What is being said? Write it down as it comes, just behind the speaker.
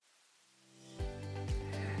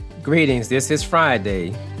Greetings, this is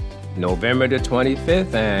Friday, November the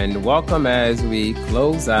 25th, and welcome as we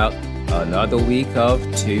close out another week of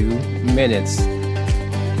 2 minutes.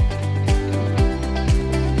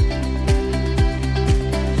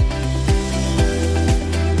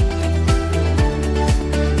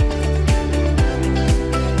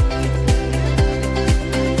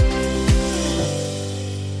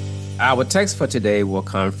 Our text for today will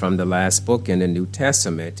come from the last book in the New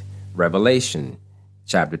Testament, Revelation,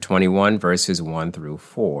 chapter 21, verses 1 through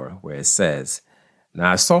 4, where it says,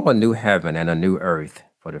 "Now I saw a new heaven and a new earth,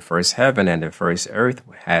 for the first heaven and the first earth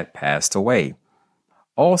had passed away.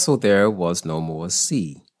 Also there was no more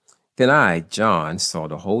sea. Then I, John, saw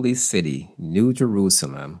the holy city, New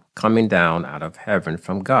Jerusalem, coming down out of heaven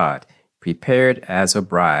from God, prepared as a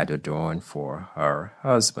bride adorned for her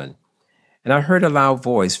husband. And I heard a loud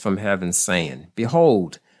voice from heaven saying,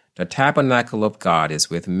 Behold, the tabernacle of God is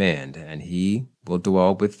with men, and he will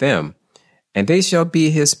dwell with them, and they shall be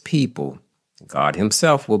his people. God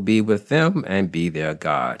himself will be with them and be their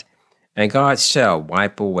God. And God shall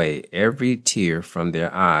wipe away every tear from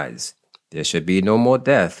their eyes. There shall be no more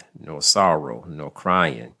death, nor sorrow, nor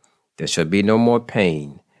crying. There shall be no more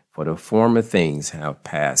pain, for the former things have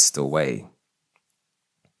passed away."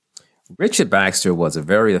 Richard Baxter was a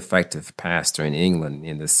very effective pastor in England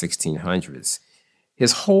in the 1600s.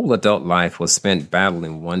 His whole adult life was spent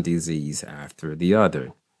battling one disease after the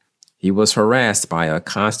other. He was harassed by a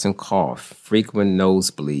constant cough, frequent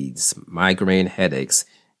nosebleeds, migraine headaches,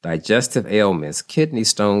 digestive ailments, kidney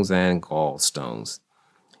stones, and gallstones.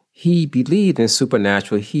 He believed in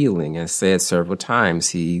supernatural healing and said several times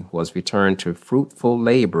he was returned to fruitful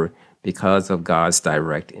labor because of God's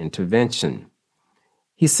direct intervention.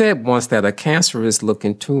 He said once that a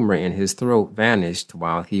cancerous-looking tumor in his throat vanished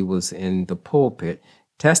while he was in the pulpit,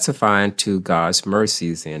 testifying to God's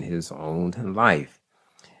mercies in his own life.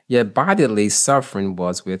 Yet bodily suffering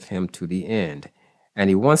was with him to the end,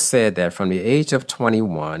 and he once said that from the age of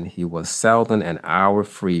 21, he was seldom an hour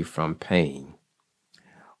free from pain.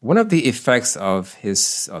 One of the effects of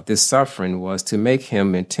this suffering was to make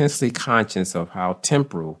him intensely conscious of how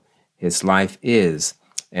temporal his life is,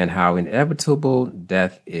 and how inevitable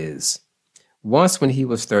death is. Once when he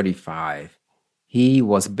was 35, he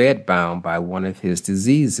was bedbound by one of his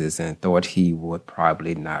diseases and thought he would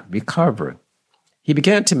probably not recover. He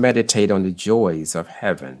began to meditate on the joys of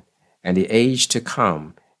heaven and the age to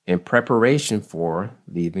come in preparation for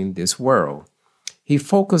leaving this world. He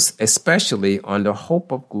focused especially on the hope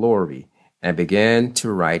of glory and began to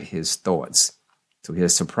write his thoughts. To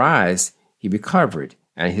his surprise, he recovered,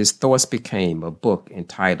 and his thoughts became a book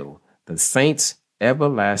entitled The Saints'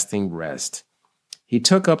 Everlasting Rest. He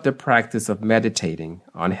took up the practice of meditating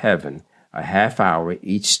on heaven a half hour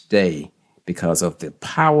each day because of the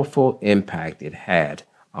powerful impact it had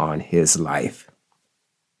on his life.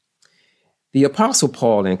 The Apostle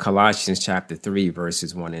Paul in Colossians chapter 3,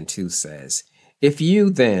 verses 1 and 2 says, "If you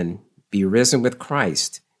then be risen with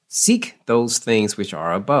Christ, seek those things which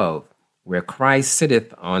are above, where Christ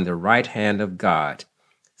sitteth on the right hand of God.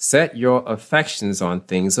 Set your affections on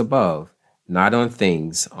things above, not on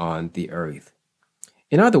things on the earth."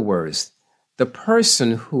 In other words, the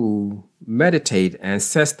person who meditate and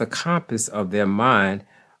sets the compass of their mind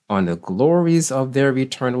on the glories of their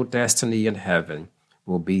eternal destiny in heaven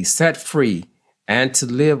will be set free and to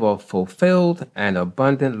live a fulfilled and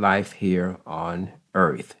abundant life here on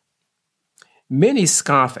earth. Many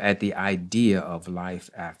scoff at the idea of life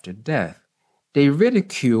after death. They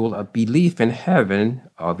ridicule a belief in heaven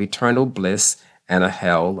of eternal bliss and a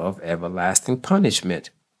hell of everlasting punishment,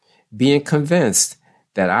 being convinced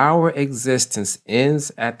that our existence ends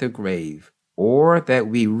at the grave or that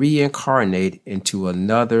we reincarnate into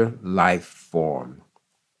another life form.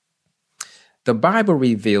 The Bible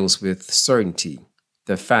reveals with certainty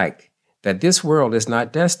the fact that this world is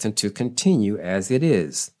not destined to continue as it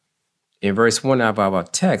is. In verse 1 of our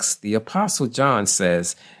text, the Apostle John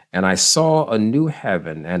says, "And I saw a new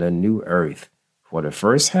heaven and a new earth, for the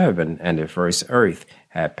first heaven and the first earth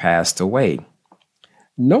had passed away."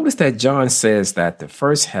 Notice that John says that the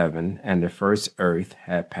first heaven and the first earth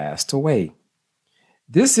had passed away.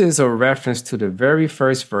 This is a reference to the very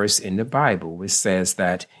first verse in the Bible, which says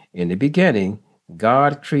that in the beginning,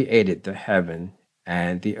 God created the heaven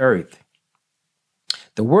and the earth.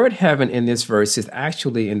 The word heaven in this verse is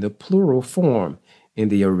actually in the plural form in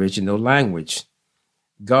the original language.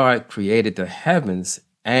 God created the heavens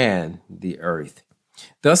and the earth.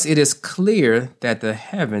 Thus, it is clear that the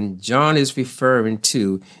heaven John is referring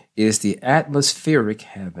to is the atmospheric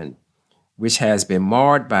heaven, which has been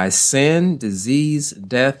marred by sin, disease,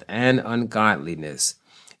 death, and ungodliness.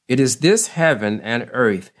 It is this heaven and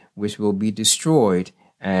earth which will be destroyed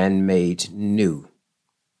and made new.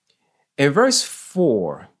 In verse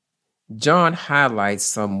 4, John highlights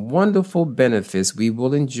some wonderful benefits we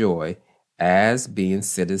will enjoy as being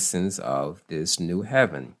citizens of this new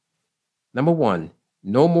heaven. Number 1,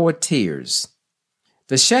 no more tears.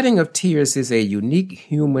 The shedding of tears is a unique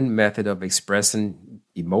human method of expressing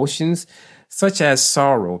emotions such as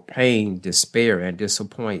sorrow, pain, despair, and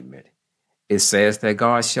disappointment. It says that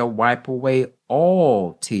God shall wipe away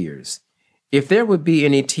all tears. If there would be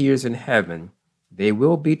any tears in heaven, they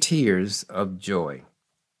will be tears of joy.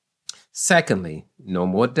 Secondly, no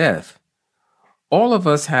more death. All of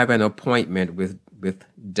us have an appointment with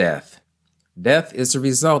death. Death is the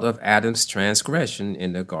result of Adam's transgression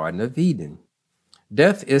in the Garden of Eden.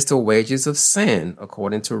 Death is the wages of sin,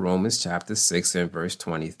 according to Romans chapter 6 and verse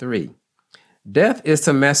 23. Death is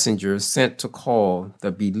the messenger sent to call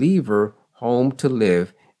the believer home to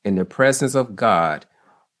live in the presence of God,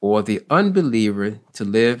 or the unbeliever to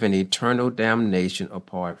live in eternal damnation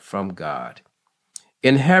apart from God.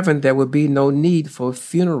 In heaven, there will be no need for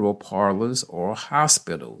funeral parlors or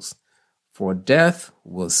hospitals, for death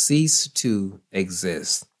will cease to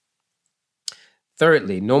exist.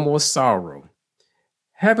 Thirdly, no more sorrow.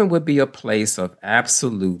 Heaven would be a place of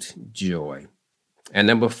absolute joy. And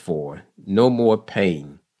number 4, no more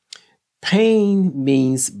pain. Pain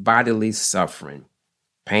means bodily suffering.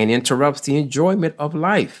 Pain interrupts the enjoyment of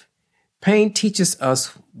life. Pain teaches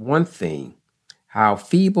us one thing, how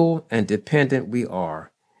feeble and dependent we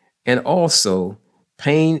are. And also,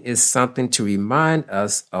 pain is something to remind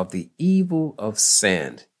us of the evil of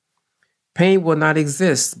sin. Pain will not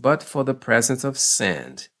exist but for the presence of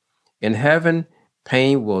sin. In heaven,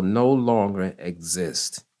 pain will no longer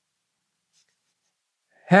exist.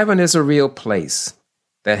 Heaven is a real place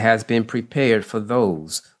that has been prepared for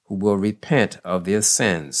those who will repent of their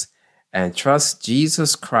sins and trust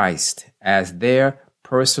Jesus Christ as their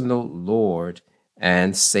personal Lord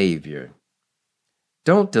and Savior.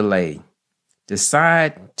 Don't delay.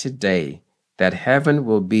 Decide today that heaven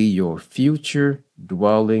will be your future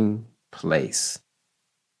dwelling place.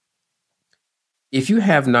 If you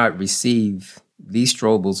have not received Lee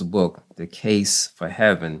Strobel's book, The Case for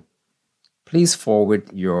Heaven, please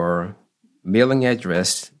forward your mailing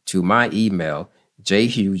address to my email,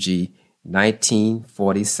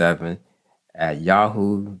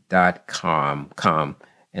 jhugie1947@yahoo.com,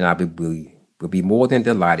 and I will be more than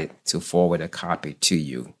delighted to forward a copy to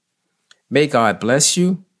you. May God bless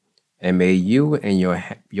you, and may you and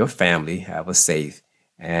your family have a safe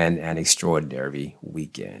and an extraordinary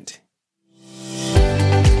weekend.